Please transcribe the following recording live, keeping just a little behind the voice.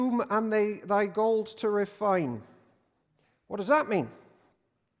consume and thy gold to refine. What does that mean?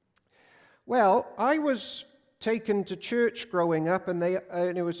 Well, I was taken to church growing up, and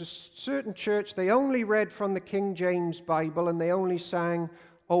it was a certain church. They only read from the King James Bible, and they only sang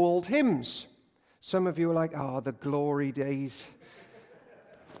old hymns. Some of you are like, the glory days.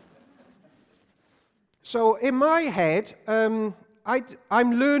 So in my head, I'm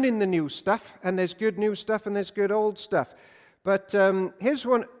learning the new stuff, and there's good new stuff, and there's good old stuff. But here's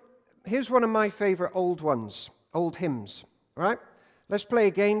one of my favorite old hymns. All right? Let's play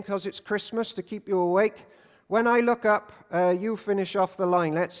a game because it's Christmas to keep you awake. When I look up, you finish off the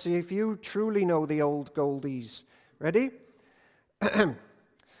line. Let's see if you truly know the old goldies. Ready?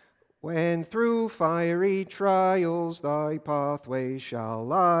 When through fiery trials thy pathway shall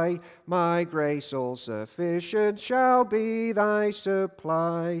lie, my grace all sufficient shall be thy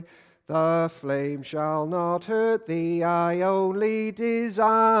supply. The flame shall not hurt thee, I only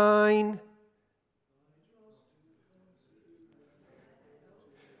design.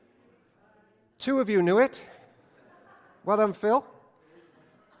 Two of you knew it. Well done, Phil.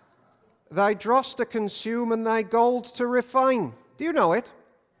 Thy dross to consume and thy gold to refine. Do you know it?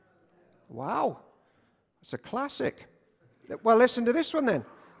 Wow. It's a classic. Well, listen to this one then.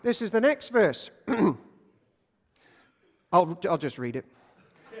 This is the next verse. I'll just read it.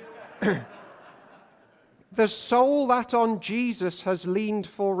 The soul that on Jesus has leaned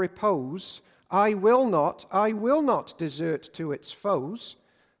for repose, I will not desert to its foes.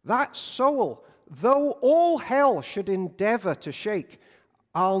 That soul, though all hell should endeavor to shake,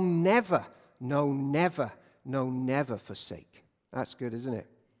 I'll never, no never, no never forsake. That's good, isn't it?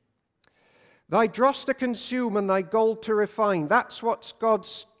 Thy dross to consume and thy gold to refine. That's what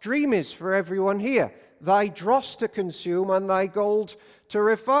God's dream is for everyone here. Thy dross to consume and thy gold to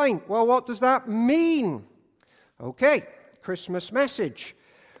refine. Well, what does that mean? Okay, Christmas message.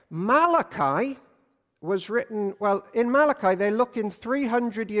 Malachi was written, in Malachi they're looking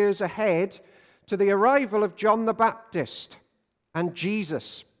 300 years ahead to the arrival of John the Baptist and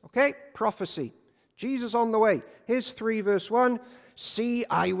Jesus. Okay, prophecy. Jesus on the way. Here's 3 verse 1. See,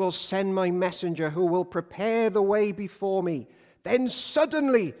 I will send my messenger who will prepare the way before me. Then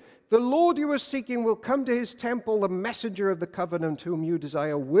suddenly the Lord you are seeking will come to his temple. The messenger of the covenant whom you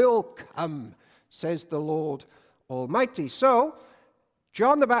desire will come, says the Lord Almighty. So,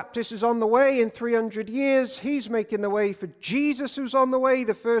 John the Baptist is on the way in 300 years. He's making the way for Jesus who's on the way,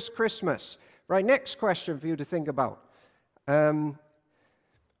 the first Christmas. Right, next question for you to think about.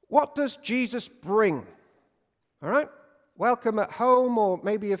 What does Jesus bring? All right? Welcome at home, or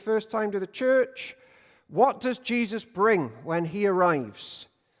maybe your first time to the church. What does Jesus bring when he arrives?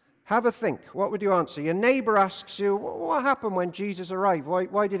 Have a think. What would you answer? Your neighbor asks you, what happened when Jesus arrived?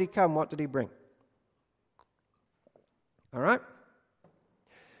 Why did he come? What did he bring? All right?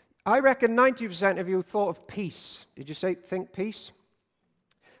 I reckon 90% of you thought of peace. Did you think peace?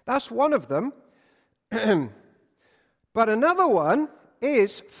 That's one of them. But another one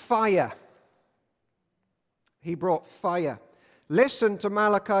is fire. He brought fire. Listen to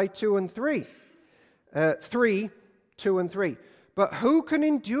Malachi 2 and 3. 2 and 3. But who can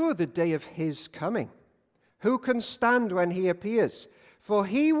endure the day of his coming? Who can stand when he appears? For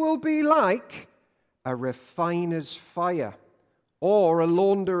he will be like a refiner's fire or a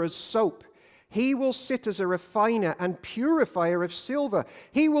launderer's soap. He will sit as a refiner and purifier of silver.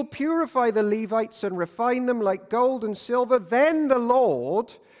 He will purify the Levites and refine them like gold and silver. Then the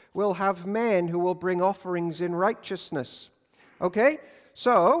Lord will have men who will bring offerings in righteousness. Okay?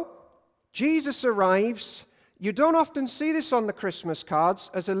 So, Jesus arrives. You don't often see this on the Christmas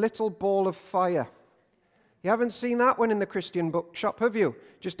cards as a little ball of fire. You haven't seen that one in the Christian bookshop, have you?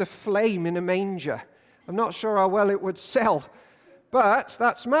 Just a flame in a manger. I'm not sure how well it would sell. But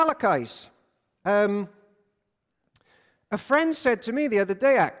that's Malachi's. A friend said to me the other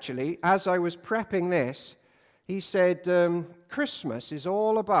day, actually, as I was prepping this, he said, Christmas is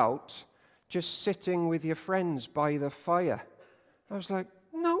all about just sitting with your friends by the fire. I was like,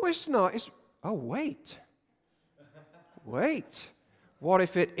 no, it's not. Wait. What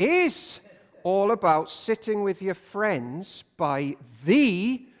if it is all about sitting with your friends by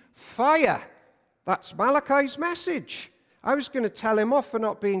the fire? That's Malachi's message. I was going to tell him off for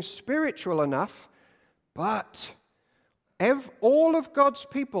not being spiritual enough, but all of God's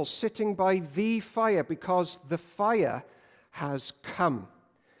people sitting by the fire because the fire has come.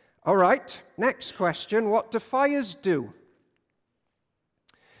 All right, next question. What do fires do?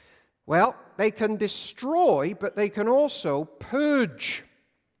 Well, they can destroy, but they can also purge,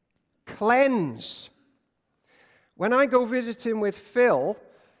 cleanse. When I go visiting with Phil,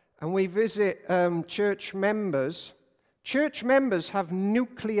 and we visit church members, Church members have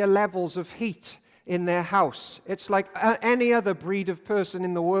nuclear levels of heat in their house. It's like any other breed of person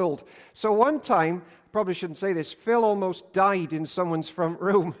in the world. So one time, probably shouldn't say this, Phil almost died in someone's front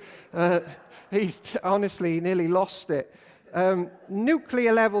room. He honestly nearly lost it.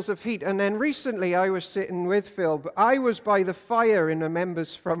 Nuclear levels of heat. And then recently I was sitting with Phil, but I was by the fire in a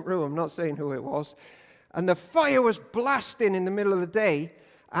member's front room. I'm not saying who it was. And the fire was blasting in the middle of the day.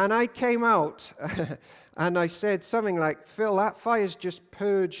 And I came out and I said something like, Phil, that fire's just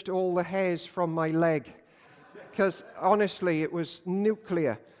purged all the hairs from my leg. Because honestly, it was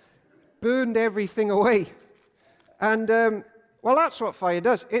nuclear. Burned everything away. And, well, that's what fire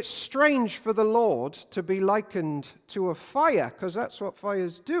does. It's strange for the Lord to be likened to a fire, because that's what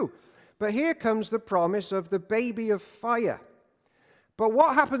fires do. But here comes the promise of the baby of fire. But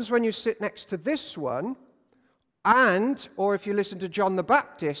what happens when you sit next to this one? Or if you listen to John the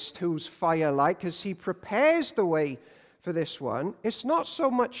Baptist, who's fire-like, as he prepares the way for this one, it's not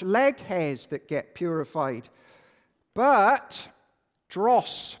so much leg hairs that get purified, but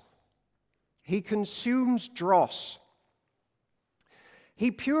dross. He consumes dross.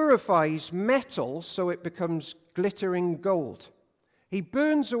 He purifies metal so it becomes glittering gold. He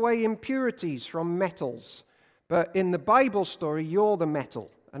burns away impurities from metals. But in the Bible story, you're the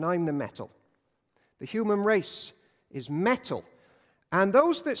metal, and I'm the metal. The human race is metal. And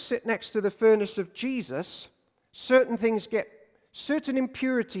those that sit next to the furnace of Jesus, certain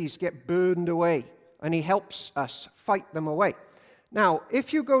impurities get burned away, and he helps us fight them away. Now,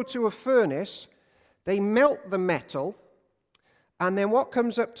 if you go to a furnace, they melt the metal, and then what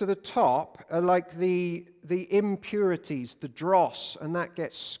comes up to the top are like the impurities, the dross, and that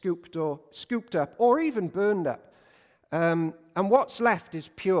gets scooped up, or even burned up. And what's left is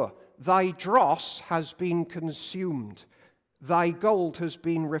pure. Thy dross has been consumed. Thy gold has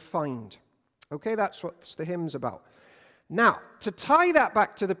been refined. Okay, that's what the hymn's about. Now, to tie that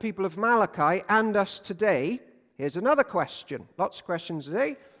back to the people of Malachi and us today, here's another question. Lots of questions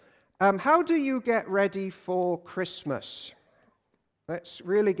today. How do you get ready for Christmas? Let's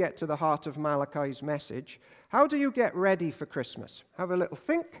really get to the heart of Malachi's message. How do you get ready for Christmas? Have a little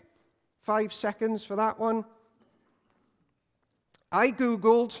think. 5 seconds for that one. I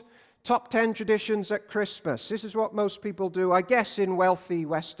Googled top 10 traditions at Christmas. This is what most people do, I guess, in wealthy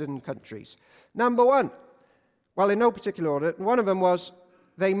Western countries. Number 1, well, in no particular order, one of them was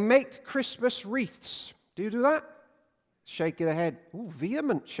they make Christmas wreaths. Do you do that? Shake of the head. Ooh,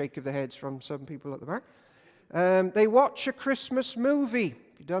 vehement shake of the heads from some people at the back. They watch a Christmas movie.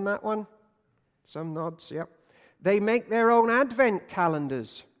 Have you done that one? Some nods, yep. They make their own advent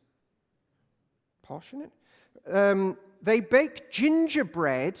calendars. Posh, isn't it? They bake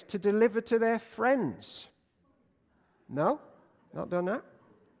gingerbread to deliver to their friends. No? Not done that?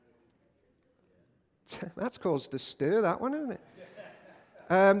 That's caused a stir, that one, isn't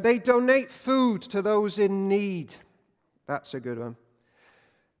it? They donate food to those in need. That's a good one.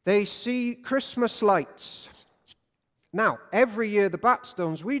 They see Christmas lights. Now, every year, the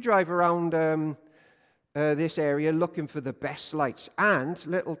Batstones, we drive around this area looking for the best lights. And,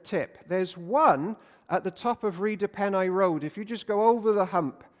 little tip, there's one at the top of Reader Pennine Road. If you just go over the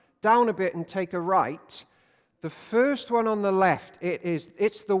hump, down a bit and take a right, the first one on the left,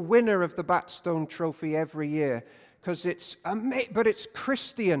 it's the winner of the Batstone Trophy every year, because it's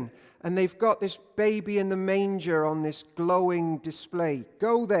Christian, and they've got this baby in the manger on this glowing display.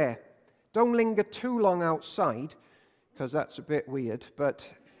 Go there. Don't linger too long outside, because that's a bit weird, but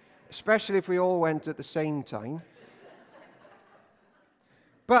especially if we all went at the same time.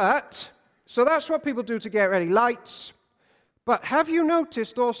 So that's what people do to get ready. Lights. But have you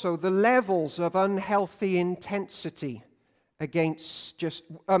noticed also the levels of unhealthy intensity for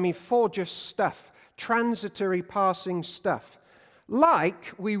just stuff, transitory passing stuff,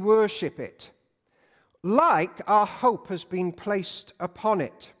 like we worship it, like our hope has been placed upon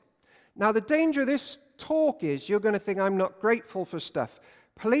it. Now, the danger of this talk is you're going to think I'm not grateful for stuff.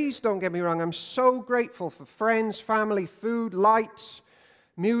 Please don't get me wrong. I'm so grateful for friends, family, food, lights,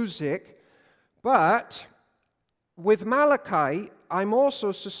 music. But with Malachi, I'm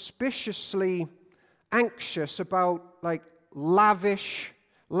also suspiciously anxious about lavish,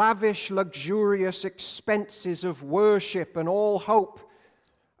 luxurious expenses of worship and all hope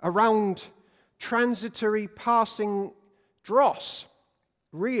around transitory passing dross,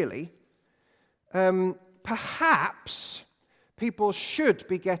 really. Perhaps people should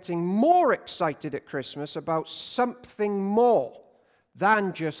be getting more excited at Christmas about something more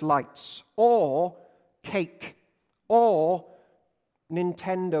than just lights or cake or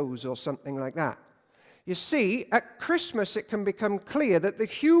Nintendos or something like that. You see, at Christmas it can become clear that the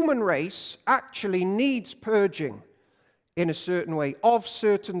human race actually needs purging. in a certain way of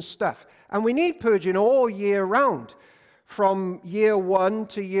certain stuff. And we need purging all year round. From year 1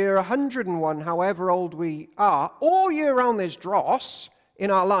 to year 101, however old we are, all year round there's dross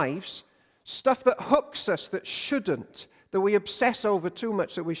in our lives, stuff that hooks us that shouldn't, that we obsess over too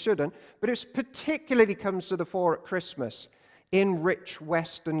much that we shouldn't, but it particularly comes to the fore at Christmas in rich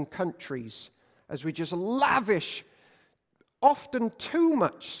Western countries, as we just lavish often too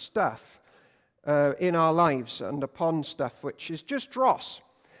much stuff in our lives and upon stuff which is just dross.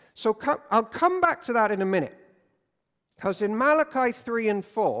 So I'll come back to that in a minute. Because in Malachi 3 and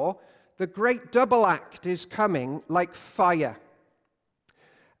 4, the great double act is coming like fire.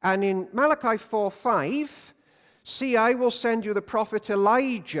 And in Malachi 4:5, see, I will send you the prophet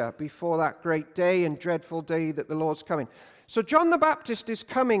Elijah before that great day and dreadful day that the Lord's coming. So John the Baptist is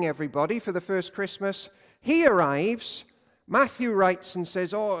coming, everybody, for the first Christmas. He arrives. Matthew writes and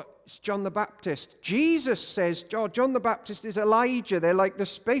says, oh, it's John the Baptist. Jesus says, oh, John the Baptist is Elijah. They're like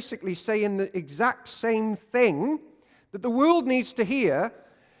this, basically saying the exact same thing that the world needs to hear,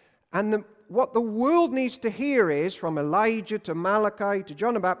 and what the world needs to hear is, from Elijah to Malachi to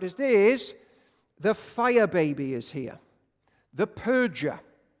John the Baptist, is the fire baby is here, the purger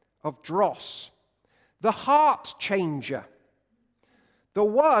of dross, the heart changer, the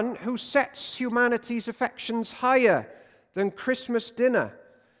one who sets humanity's affections higher than Christmas dinner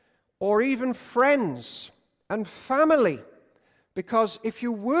or even friends and family, because if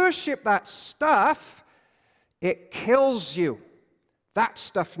you worship that stuff, it kills you. That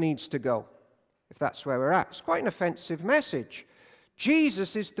stuff needs to go, if that's where we're at. It's quite an offensive message.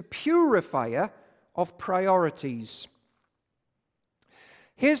 Jesus is the purifier of priorities.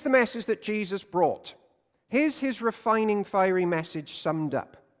 Here's the message that Jesus brought. Here's his refining, fiery message summed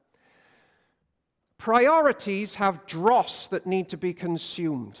up. Priorities have dross that need to be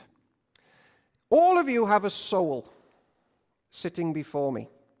consumed. All of you have a soul sitting before me.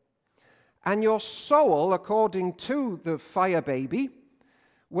 And your soul, according to the fire baby,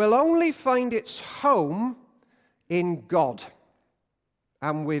 will only find its home in God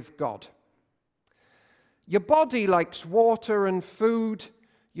and with God. Your body likes water and food.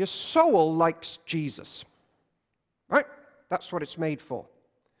 Your soul likes Jesus. Right? That's what it's made for.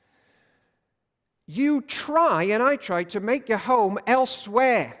 You try, and I try, to make your home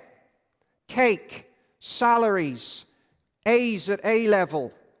elsewhere. Cake, salaries, A's at A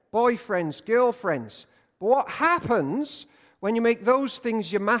level, boyfriends, girlfriends. But what happens when you make those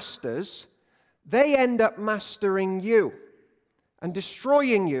things your masters? They end up mastering you and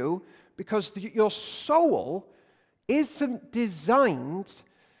destroying you, because your soul isn't designed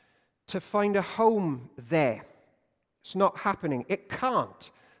to find a home there. It's not happening. It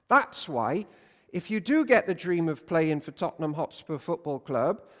can't. That's why, if you do get the dream of playing for Tottenham Hotspur Football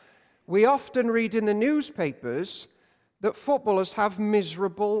Club, we often read in the newspapers that footballers have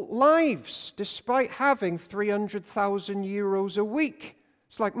miserable lives despite having 300,000 euros a week.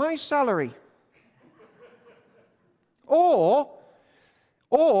 It's like my salary. Or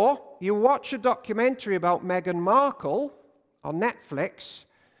you watch a documentary about Meghan Markle on Netflix,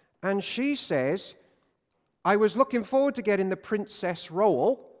 and she says, I was looking forward to getting the princess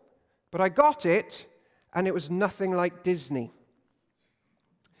role, but I got it, and it was nothing like Disney.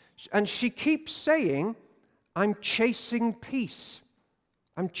 And she keeps saying, I'm chasing peace.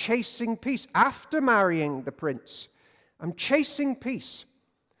 I'm chasing peace. After marrying the prince, I'm chasing peace.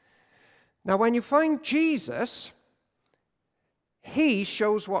 Now, when you find Jesus, he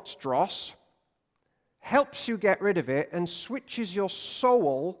shows what's dross, helps you get rid of it, and switches your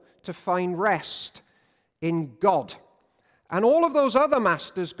soul to find rest in God. And all of those other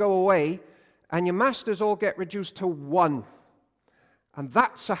masters go away, and your masters all get reduced to one. And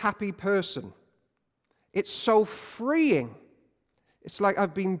that's a happy person. It's so freeing. It's like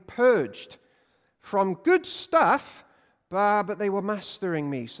I've been purged from good stuff, but they were mastering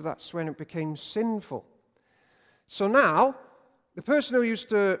me, so that's when it became sinful. So now, the person who used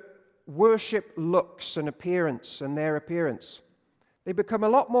to worship looks and appearance and their appearance, they become a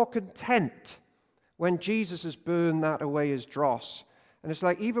lot more content when Jesus has burned that away as dross. And it's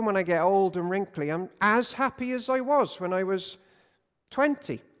like, even when I get old and wrinkly, I'm as happy as I was when I was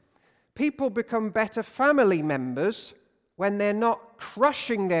 20. People become better family members when they're not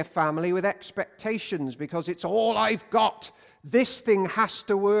crushing their family with expectations because it's all I've got. This thing has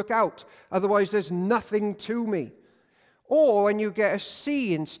to work out. Otherwise, there's nothing to me. Or when you get a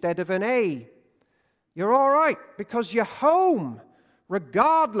C instead of an A, you're all right because you're home,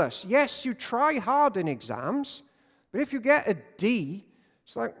 regardless. Yes, you try hard in exams, but if you get a D,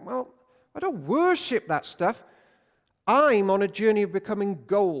 it's like, well, I don't worship that stuff. I'm on a journey of becoming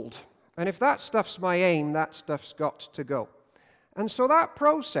gold. And if that stuff's my aim, that stuff's got to go. And so that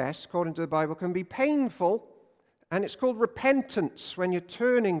process, according to the Bible, can be painful, and it's called repentance when you're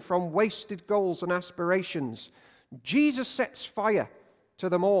turning from wasted goals and aspirations. Jesus sets fire to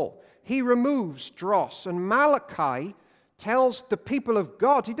them all. He removes dross, and Malachi tells the people of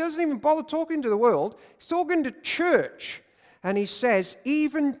God, he doesn't even bother talking to the world, he's talking to church, and he says,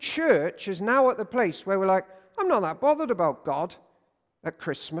 even church is now at the place where we're like, I'm not that bothered about God at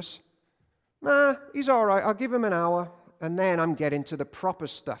Christmas. Nah, he's all right, I'll give him an hour, and then I'm getting to the proper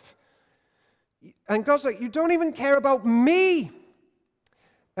stuff. And God's like, you don't even care about me.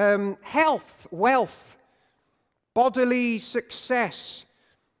 Health, wealth, bodily success.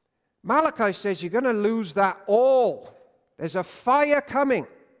 Malachi says you're going to lose that all. There's a fire coming.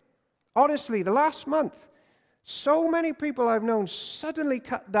 Honestly, the last month, so many people I've known suddenly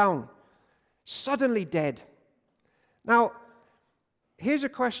cut down, suddenly dead. Now, here's a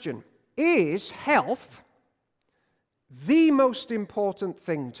question. Is health the most important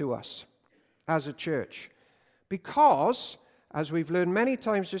thing to us as a church? Because, as we've learned many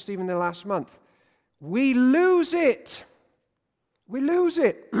times just even the last month, we lose it. We lose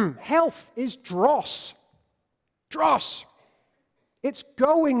it. Health is dross. Dross. It's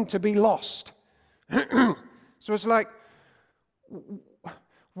going to be lost. So it's like,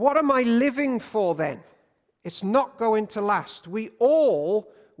 what am I living for then? It's not going to last. We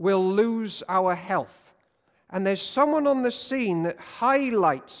all will lose our health. And there's someone on the scene that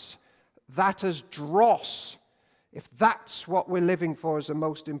highlights that as dross, if that's what we're living for as the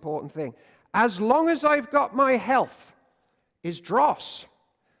most important thing. As long as I've got my health, is dross.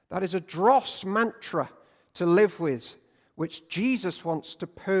 That is a dross mantra to live with, which Jesus wants to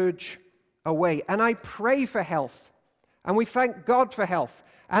purge away. And I pray for health, and we thank God for health.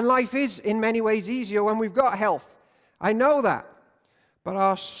 And life is in many ways easier when we've got health. I know that. But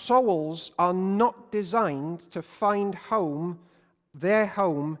our souls are not designed to find their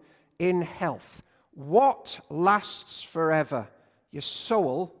home in health. What lasts forever? Your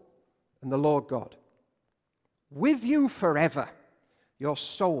soul and the Lord God. With you forever, your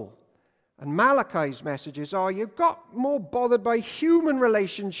soul. And Malachi's messages are, you've got more bothered by human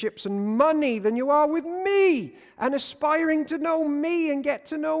relationships and money than you are with me, and aspiring to know me and get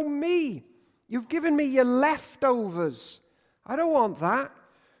to know me. You've given me your leftovers. I don't want that.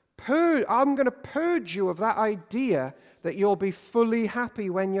 I'm going to purge you of that idea that you'll be fully happy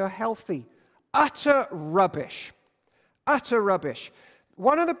when you're healthy. Utter rubbish. Utter rubbish.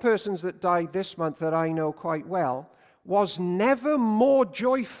 One of the persons that died this month that I know quite well was never more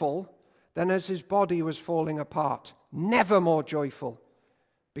joyful than as his body was falling apart. Never more joyful.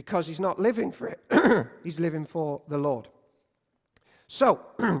 Because he's not living for it. He's living for the Lord. So,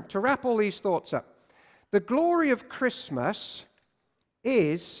 to wrap all these thoughts up, the glory of Christmas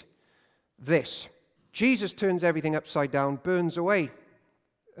is this. Jesus turns everything upside down, burns away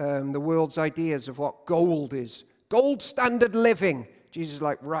the world's ideas of what gold is. Gold standard living. Jesus is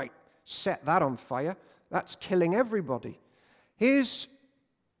like, right, set that on fire. That's killing everybody. Here's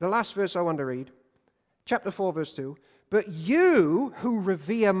the last verse I want to read. Chapter 4, verse 2. But you who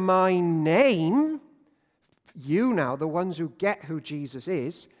revere my name, you now, the ones who get who Jesus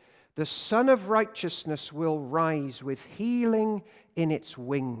is, the Son of Righteousness will rise with healing in its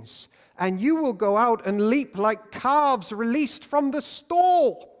wings. And you will go out and leap like calves released from the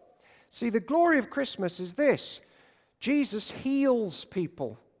stall. See, the glory of Christmas is this. Jesus heals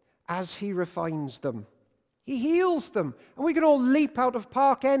people as he refines them. He heals them. And we can all leap out of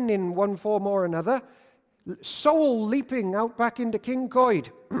Park End in one form or another. Soul leaping out back into King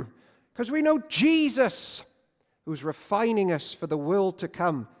Coyd. Because we know Jesus, who's refining us for the world to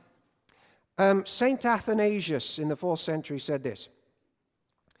come. Saint Athanasius in the 4th century said this.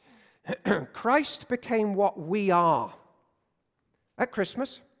 Christ became what we are at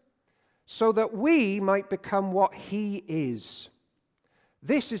Christmas, so that we might become what he is.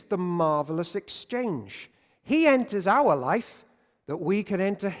 This is the marvelous exchange. He enters our life that we can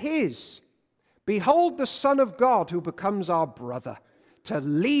enter his. Behold the Son of God who becomes our brother to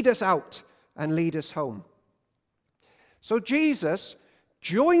lead us out and lead us home. So Jesus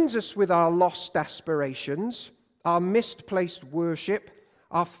joins us with our lost aspirations, our misplaced worship,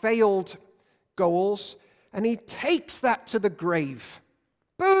 our failed goals, and he takes that to the grave,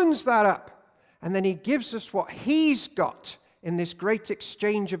 burns that up, and then he gives us what he's got in this great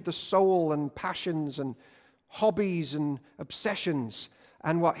exchange of the soul and passions and hobbies and obsessions.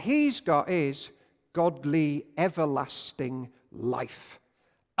 And what he's got is godly, everlasting life.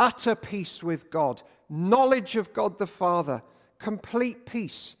 Utter peace with God, knowledge of God the Father, complete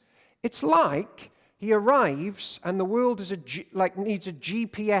peace. It's like he arrives and the world is needs a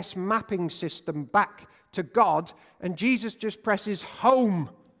GPS mapping system back to God, and Jesus just presses home.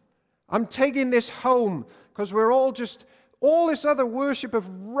 I'm taking this home because we're all this other worship of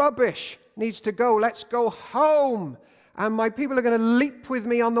rubbish needs to go. Let's go home. And my people are going to leap with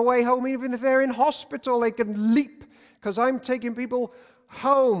me on the way home. Even if they're in hospital, they can leap because I'm taking people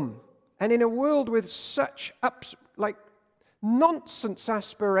home. And in a world with such nonsense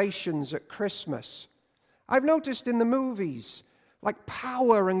aspirations at Christmas, I've noticed in the movies, like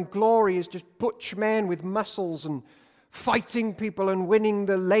power and glory is just butch men with muscles and fighting people and winning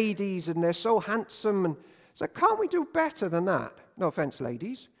the ladies, and they're so handsome. And so can't we do better than that? No offense,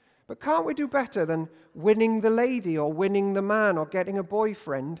 ladies, but can't we do better than winning the lady or winning the man or getting a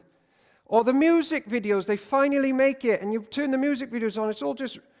boyfriend? Or the music videos, they finally make it, and you turn the music videos on, it's all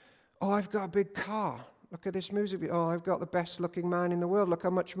just, oh, I've got a big car. Look at this music video. Oh, I've got the best looking man in the world. Look how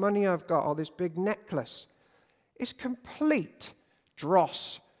much money I've got. Or this big necklace. It's complete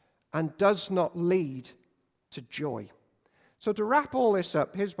dross and does not lead to joy. So to wrap all this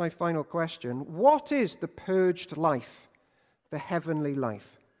up, here's my final question. What is the purged life, the heavenly life?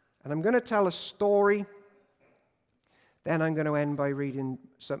 And I'm going to tell a story. Then I'm going to end by reading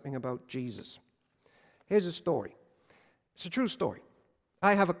something about Jesus. Here's a story. It's a true story.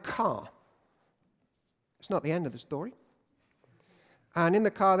 I have a car. It's not the end of the story. And in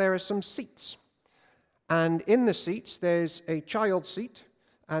the car there are some seats. And in the seats there's a child seat,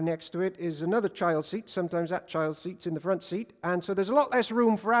 and next to it is another child seat. Sometimes that child seat's in the front seat. And so there's a lot less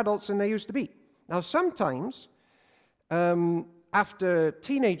room for adults than there used to be. Now sometimes, after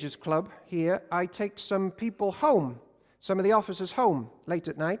Teenagers Club here, I take some people home, some of the officers home late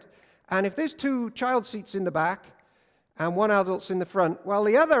at night. And if there's two child seats in the back and one adult's in the front, well,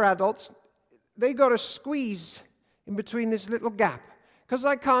 the other adults, they got to squeeze in between this little gap because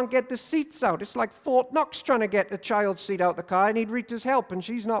I can't get the seats out. It's like Fort Knox trying to get the child seat out the car. I need Rita's help, and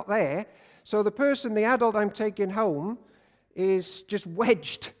she's not there. So the adult I'm taking home, is just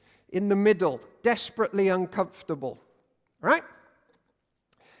wedged in the middle, desperately uncomfortable. Right?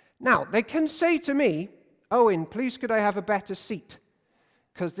 Now, they can say to me, Owen, please could I have a better seat?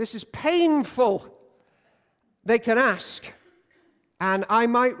 Because this is painful. They can ask. And I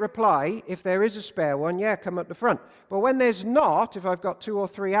might reply, if there is a spare one, yeah, come up the front. But when there's not, if I've got 2 or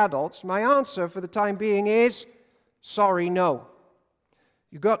 3 adults, my answer for the time being is, sorry, no.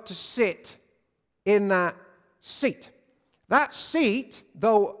 You've got to sit in that seat. That seat,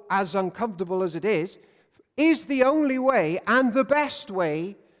 though as uncomfortable as it is the only way and the best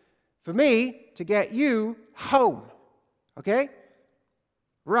way for me to get you home. Okay?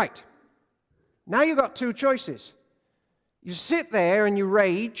 Right. Now you've got 2 choices. You sit there and you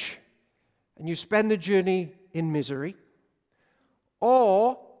rage and you spend the journey in misery.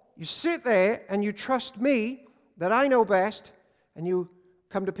 Or you sit there and you trust me that I know best and you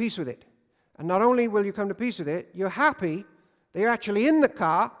come to peace with it. And not only will you come to peace with it, you're happy that you're actually in the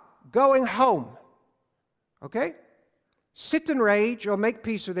car going home. Okay? Sit and rage or make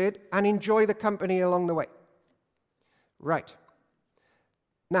peace with it and enjoy the company along the way. Right.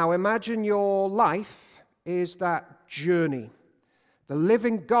 Now imagine your life is that journey. The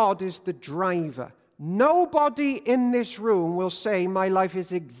living God is the driver. Nobody in this room will say, my life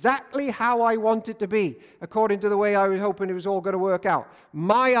is exactly how I want it to be, according to the way I was hoping it was all going to work out.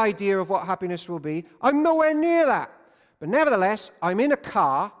 My idea of what happiness will be, I'm nowhere near that. But nevertheless, I'm in a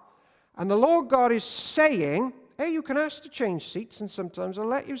car, and the Lord God is saying, hey, you can ask to change seats, and sometimes I'll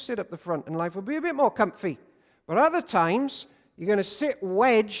let you sit up the front, and life will be a bit more comfy. But other times, you're going to sit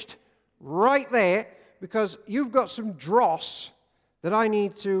wedged right there, because you've got some dross that I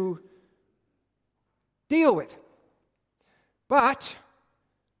need to deal with. But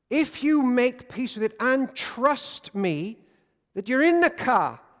if you make peace with it and trust me that you're in the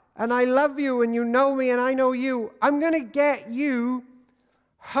car and I love you and you know me and I know you, I'm going to get you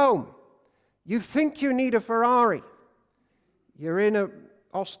home. You think you need a Ferrari. You're in a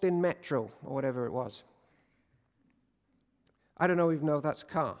Austin Metro or whatever it was. I don't even know if that's a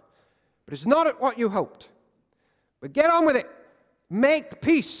car. But it's not what you hoped. But get on with it. Make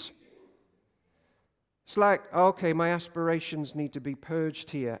peace. It's like, okay, my aspirations need to be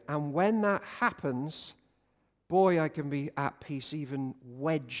purged here. And when that happens, boy, I can be at peace, even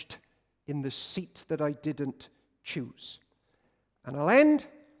wedged in the seat that I didn't choose. And I'll end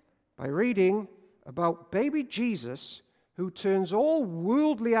by reading about baby Jesus, who turns all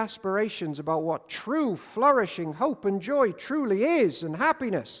worldly aspirations about what true, flourishing hope and joy truly is, and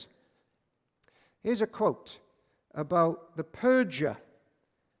happiness. Here's a quote about the purger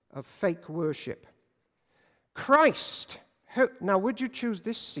of fake worship. Christ, Now, would you choose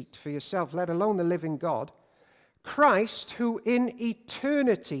this seat for yourself, let alone the living God? Christ, who in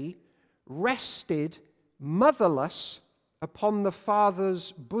eternity rested motherless upon the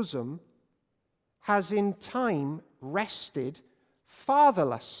Father's bosom, has in time rested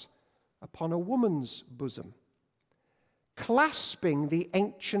fatherless upon a woman's bosom, clasping the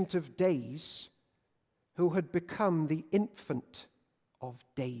Ancient of Days, who had become the Infant of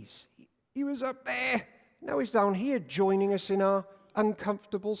Days. He was up there. Now he's down here joining us in our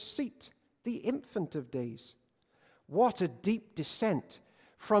uncomfortable seat, the Infant of Days. What a deep descent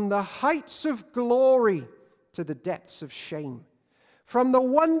from the heights of glory to the depths of shame, from the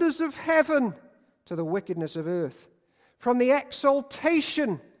wonders of heaven to the wickedness of earth, from the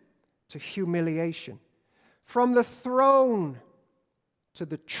exaltation to humiliation, from the throne to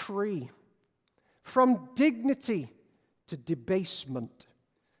the tree, from dignity to debasement,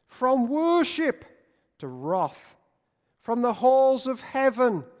 from worship to wrath, from the halls of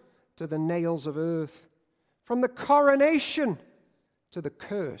heaven to the nails of earth, from the coronation to the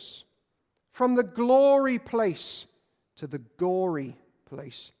curse, from the glory place to the gory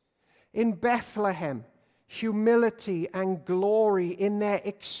place. In Bethlehem, humility and glory in their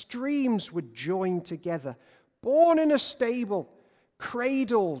extremes were joined together. Born in a stable,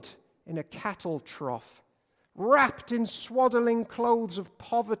 cradled in a cattle trough, wrapped in swaddling clothes of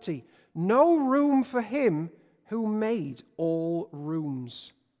poverty, no room for him who made all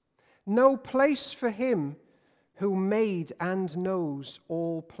rooms. No place for him who made and knows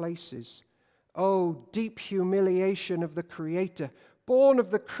all places. Oh, deep humiliation of the Creator, born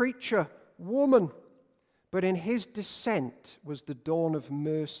of the creature, woman. But in his descent was the dawn of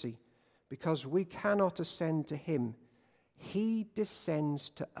mercy, because we cannot ascend to him. He descends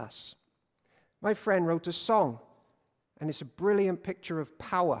to us. My friend wrote a song, and it's a brilliant picture of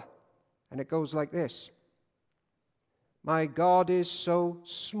power. And it goes like this. My God is so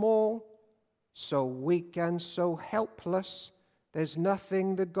small, so weak and so helpless. There's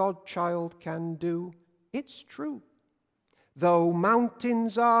nothing the God-child can do. It's true. Though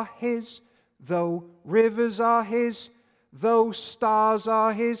mountains are his, though rivers are his, though stars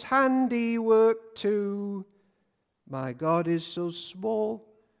are his handiwork too. My God is so small,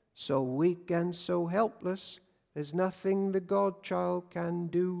 so weak and so helpless. There's nothing the God-child can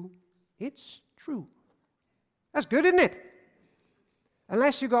do. It's true. That's good, isn't it?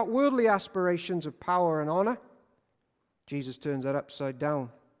 Unless you've got worldly aspirations of power and honor, Jesus turns that upside down.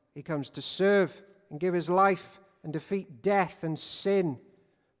 He comes to serve and give his life and defeat death and sin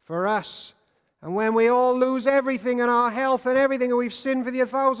for us. And when we all lose everything and our health and everything, and we've sinned for the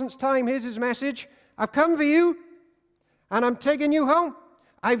 1,000th time, here's his message. I've come for you, and I'm taking you home.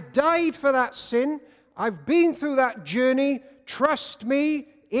 I've died for that sin. I've been through that journey. Trust me,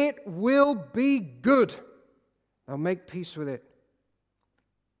 it will be good. Now make peace with it.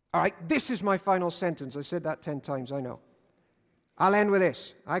 All right, this is my final sentence. I said that 10 times, I know. I'll end with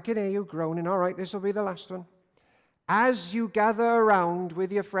this. I can hear you groaning. All right, this will be the last one. As you gather around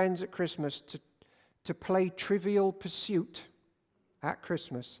with your friends at Christmas to play Trivial Pursuit at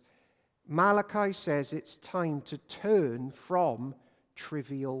Christmas, Malachi says it's time to turn from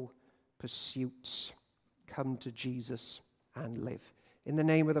trivial pursuits. Come to Jesus and live. In the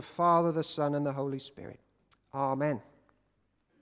name of the Father, the Son, and the Holy Spirit. Amen.